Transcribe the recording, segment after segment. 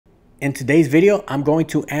In today's video, I'm going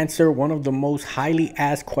to answer one of the most highly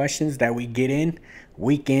asked questions that we get in,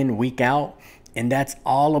 week out, and that's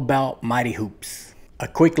all about Mighty Hoops. A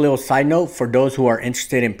quick little side note for those who are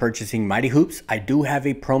interested in purchasing Mighty Hoops, I do have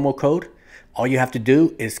a promo code. All you have to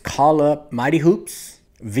do is call up Mighty Hoops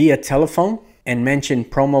via telephone and mention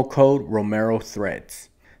promo code Romero Threads.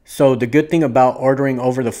 So the good thing about ordering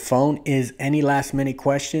over the phone is any last minute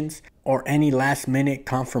questions or any last minute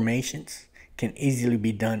confirmations can easily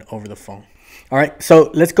be done over the phone. All right,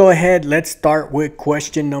 so let's go ahead. Let's start with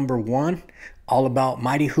question number 1, all about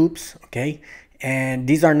Mighty Hoops, okay? And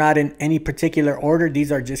these are not in any particular order.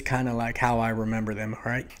 These are just kind of like how I remember them,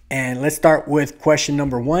 all right? And let's start with question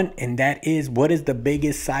number 1, and that is, what is the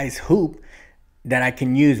biggest size hoop that I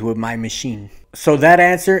can use with my machine? So that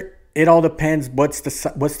answer, it all depends what's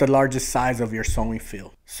the largest size of your sewing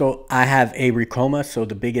field. So I have a Ricoma, so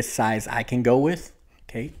the biggest size I can go with,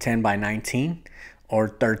 okay, 10 by 19 or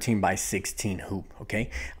 13 by 16 hoop, okay?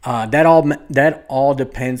 That all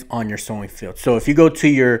depends on your sewing field. So if you go to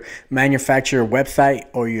your manufacturer website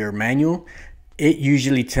or your manual, it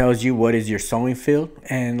usually tells you what is your sewing field.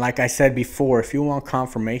 And like I said before, if you want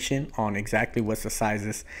confirmation on exactly what's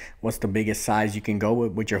the biggest size you can go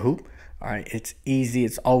with your hoop, all right, it's easy.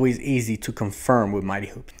 It's always easy to confirm with Mighty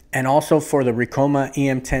Hoops. And also for the Ricoma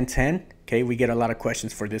EM1010, okay, we get a lot of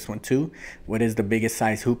questions for this one too. What is the biggest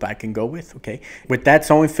size hoop I can go with? Okay, with that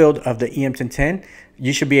sewing field of the EM1010,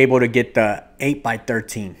 you should be able to get the 8 by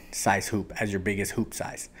 13 size hoop as your biggest hoop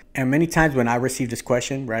size. And many times when I receive this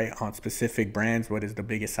question, right, on specific brands, what is the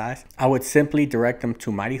biggest size, I would simply direct them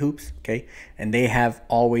to Mighty Hoops, okay? And they have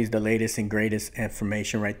always the latest and greatest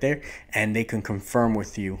information right there, and they can confirm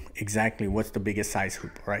with you exactly what's the biggest size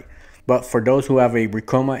hoop, right? But for those who have a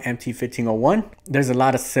Ricoma MT1501, there's a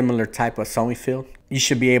lot of similar type of sewing field. You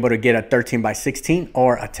should be able to get a 13 by 16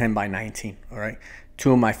 or a 10 by 19, all right?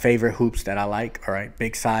 Two of my favorite hoops that I like, all right?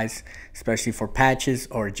 Big size, especially for patches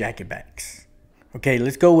or jacket backs. Okay,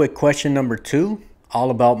 let's go with question number 2,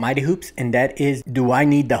 all about Mighty Hoops, and that is, do I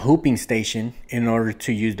need the hooping station in order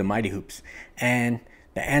to use the Mighty Hoops? And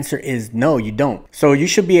the answer is no, you don't. So you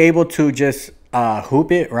should be able to just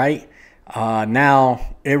hoop it, right?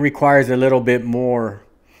 Now, it requires a little bit more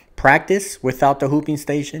practice without the hooping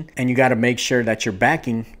station, and you got to make sure that your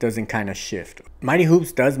backing doesn't kind of shift. Mighty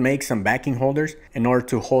Hoops does make some backing holders in order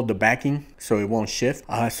to hold the backing so it won't shift.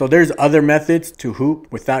 So there's other methods to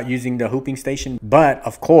hoop without using the hooping station. But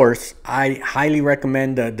of course, I highly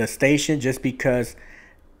recommend the station just because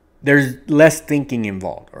there's less thinking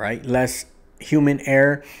involved, right? Less human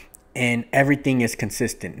error, and everything is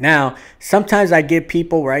consistent. Now, sometimes I get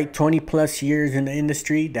people, right, 20 plus years in the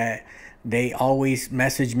industry that they always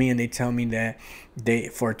message me and they tell me that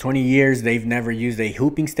for 20 years they've never used a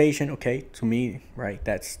hooping station. Okay, to me, right,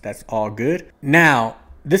 that's all good. Now,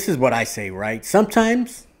 this is what I say, right?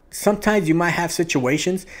 Sometimes you might have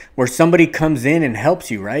situations where somebody comes in and helps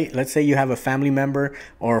you, right? Let's say you have a family member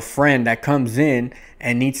or a friend that comes in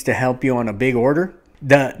and needs to help you on a big order.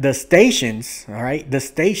 The stations, all right, the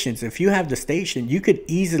stations, if you have the station, you could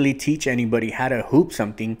easily teach anybody how to hoop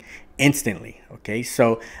something instantly, okay?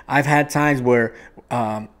 So I've had times where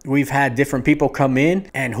we've had different people come in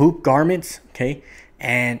and hoop garments, okay?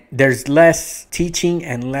 And there's less teaching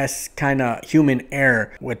and less kind of human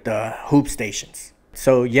error with the hoop stations.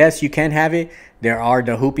 So yes, you can have it. There are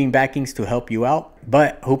the hooping backings to help you out,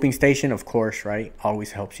 but hooping station, of course, right,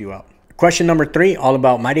 always helps you out. Question number 3, all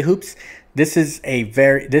about Mighty Hoops. This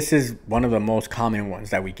is one of the most common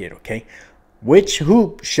ones that we get, okay? Which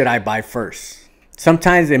hoop should I buy first?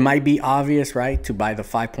 Sometimes it might be obvious, right, to buy the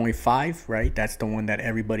 5.5, right? That's the one that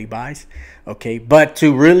everybody buys, okay? But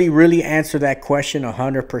to really answer that question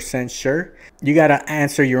 100% sure, you got to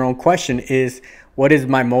answer your own question is, what is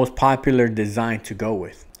my most popular design to go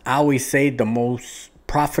with? I always say the most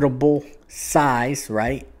profitable size,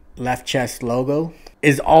 right, left chest logo,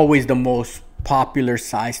 is always the most popular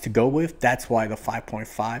size to go with. That's why the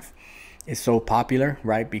 5.5 is so popular,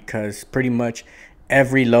 right? Because pretty much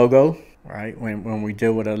every logo, right, when we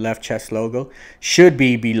deal with a left chest logo, should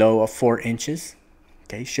be below 4 inches.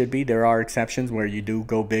 Okay, should be. There are exceptions where you do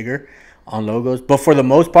go bigger on logos, but for the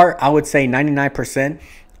most part, I would say 99%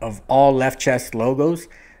 of all left chest logos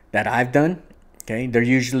that I've done, okay, they're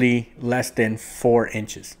usually less than 4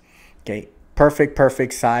 inches. Okay,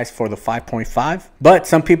 perfect size for the 5.5. But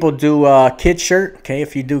some people do kid shirt, okay?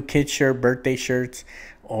 If you do kid shirt, birthday shirts,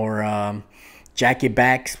 or jacket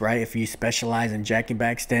backs, right? If you specialize in jacket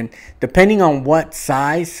backs, then depending on what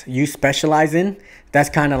size you specialize in, that's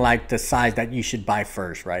kind of like the size that you should buy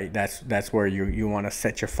first, right? That's where you want to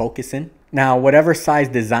set your focus in. Now, whatever size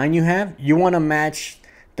design you have, you want to match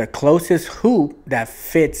the closest hoop that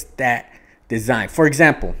fits that design. For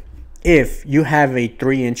example, if you have a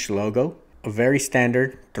 3-inch logo, a very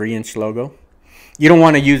standard 3-inch logo, you don't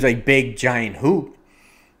want to use a big giant hoop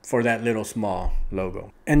for that little small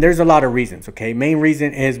logo. And there's a lot of reasons, okay? Main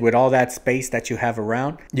reason is with all that space that you have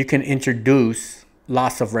around, you can introduce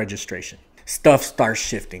loss of registration. Stuff starts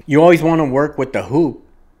shifting. You always want to work with the hoop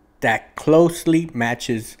that closely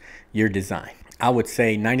matches your design. I would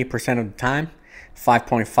say 90% of the time,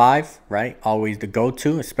 5.5, right? Always the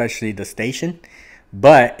go-to, especially the station.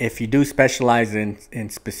 But if you do specialize in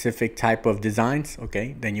specific type of designs,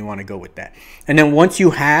 okay, then you want to go with that. And then once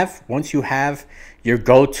you have your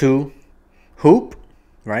go-to hoop,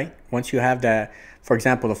 right? Once you have that, for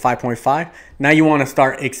example, the 5.5, now you want to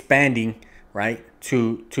start expanding, right,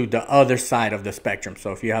 to the other side of the spectrum.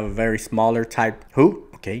 So if you have a very smaller type hoop,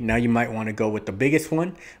 okay, now you might want to go with the biggest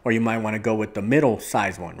one, or you might want to go with the middle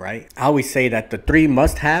size one, right? I always say that the 3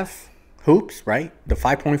 must-have hoops, right? The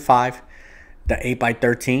 5.5, the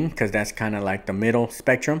 8x13, because that's kind of like the middle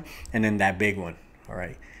spectrum, and then that big one, all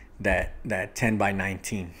right, that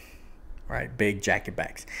 10x19, right, big jacket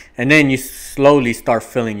backs. And then you slowly start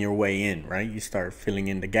filling your way in, right? You start filling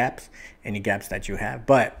in the gaps, any gaps that you have.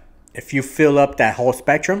 But if you fill up that whole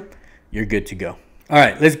spectrum, you're good to go. All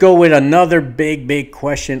right, let's go with another big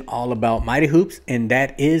question all about Mighty Hoops, and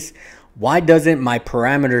that is, why doesn't my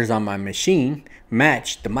parameters on my machine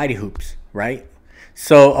match the Mighty Hoops, right?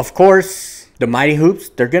 So of course, the Mighty Hoops,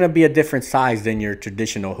 they're gonna be a different size than your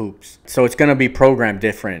traditional hoops. So it's gonna be programmed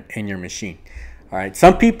different in your machine. All right,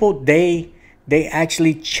 some people, they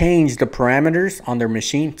actually change the parameters on their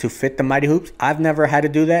machine to fit the Mighty Hoops. I've never had to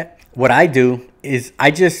do that. What I do is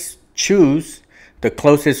I just choose the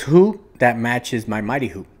closest hoop that matches my Mighty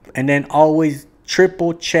Hoop, and then always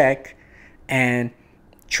triple check and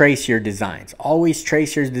trace your designs. Always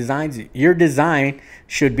trace your designs. Your design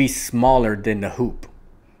should be smaller than the hoop,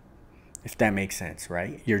 if that makes sense,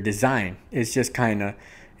 right? Your design is just kind of,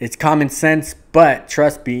 it's common sense, but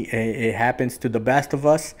trust me, it happens to the best of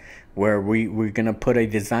us, where we're gonna put a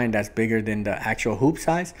design that's bigger than the actual hoop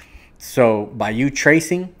size. So by you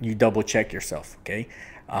tracing, you double check yourself, okay?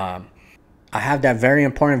 I have that very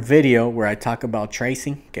important video where I talk about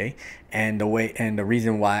tracing, okay, and the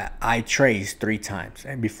reason why I trace 3 times.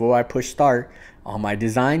 And before I push start on my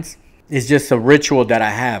designs, it's just a ritual that I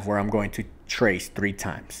have where I'm going to trace 3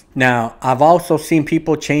 times. Now, I've also seen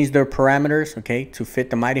people change their parameters, okay, to fit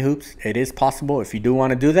the Mighty Hoops. It is possible. If you do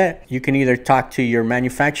want to do that, you can either talk to your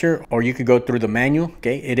manufacturer or you could go through the manual,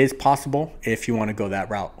 okay? It is possible if you want to go that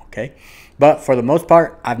route, okay? But for the most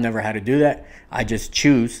part, I've never had to do that. I just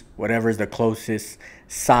choose whatever is the closest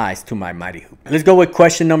size to my Mighty Hoop. Let's go with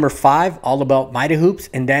question number 5, all about Mighty Hoops,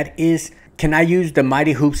 and that is, can I use the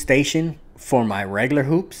Mighty Hoop station for my regular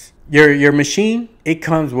hoops? Your machine, it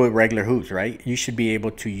comes with regular hoops, right? You should be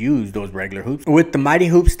able to use those regular hoops. With the Mighty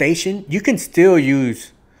Hoop station, you can still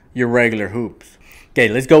use your regular hoops. Okay,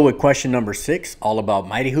 let's go with question number 6, all about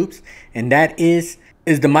Mighty Hoops, and that is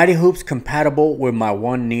the Mighty Hoops compatible with my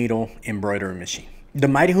 1-needle embroidery machine? The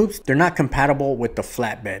Mighty Hoops, they're not compatible with the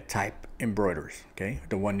flatbed type embroiderers, okay,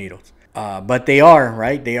 the 1 needles. But they are,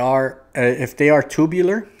 right? They are, if they are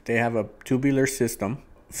tubular, they have a tubular system.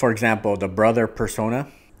 For example, the Brother Persona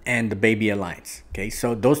and the Baby Alliance, okay?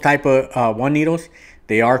 So those type of 1 needles,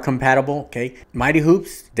 they are compatible, okay? Mighty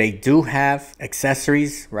Hoops, they do have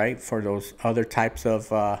accessories, right, for those other types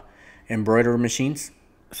of embroidery machines.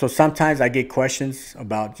 So sometimes I get questions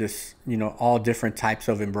about just, you know, all different types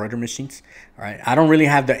of embroidery machines, all right? I don't really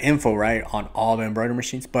have the info, right, on all the embroidery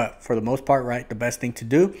machines, but for the most part, right, the best thing to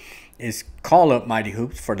do is call up Mighty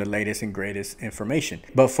Hoops for the latest and greatest information.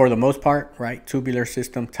 But for the most part, right, tubular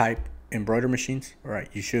system type embroidery machines, all right,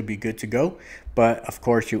 you should be good to go. But of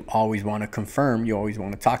course, you always want to confirm, you always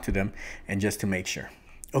want to talk to them, and just to make sure.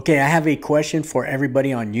 Okay, I have a question for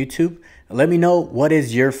everybody on YouTube. Let me know, what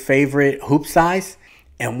is your favorite hoop size?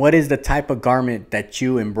 And what is the type of garment that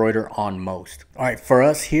you embroider on most? All right, for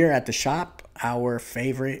us here at the shop, our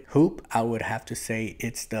favorite hoop, I would have to say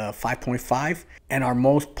it's the 5.5. And our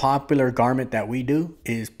most popular garment that we do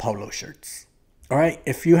is polo shirts. All right,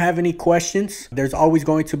 if you have any questions, there's always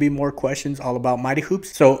going to be more questions all about Mighty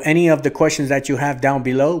Hoops. So any of the questions that you have down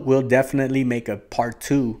below, we'll definitely make a part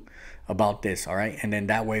 2 about this, all right? And then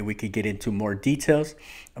that way we could get into more details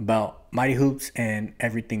about Mighty Hoops and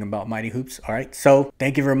everything about Mighty Hoops, all right? So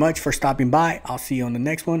thank you very much for stopping by. I'll see you on the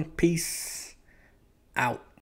next one. Peace out.